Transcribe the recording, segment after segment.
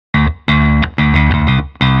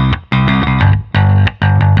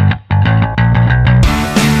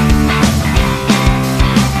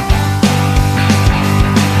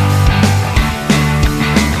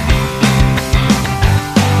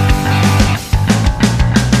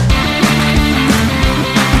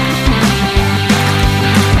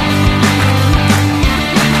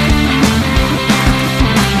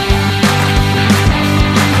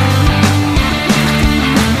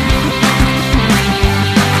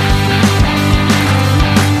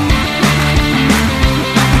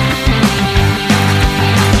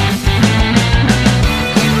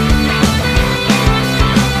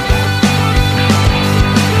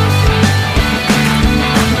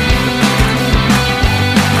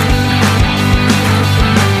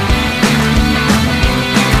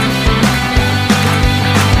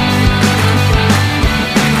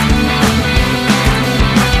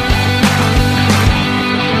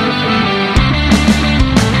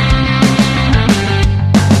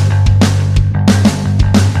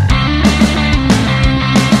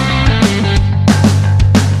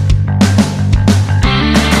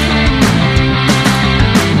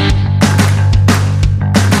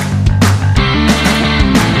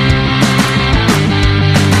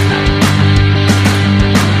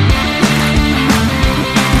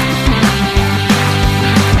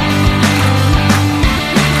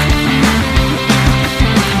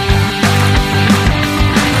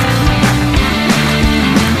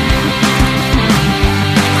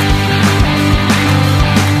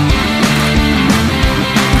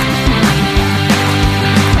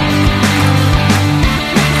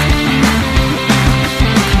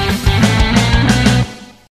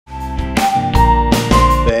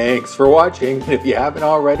for watching, and if you haven't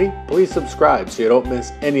already, please subscribe so you don't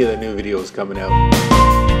miss any of the new videos coming out.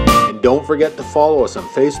 And don't forget to follow us on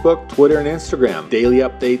Facebook, Twitter, and Instagram. Daily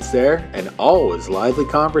updates there, and always lively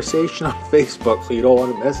conversation on Facebook, so you don't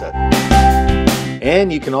want to miss it.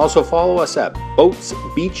 And you can also follow us at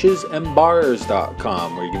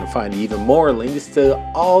boatsbeachesandbars.com, where you can find even more links to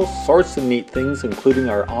all sorts of neat things, including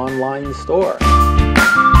our online store.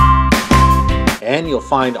 And you'll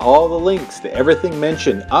find all the links to everything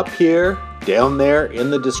mentioned up here, down there in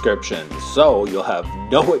the description, so you'll have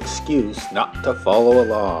no excuse not to follow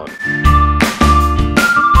along.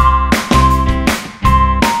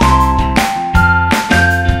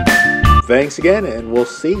 Thanks again, and we'll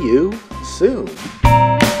see you soon.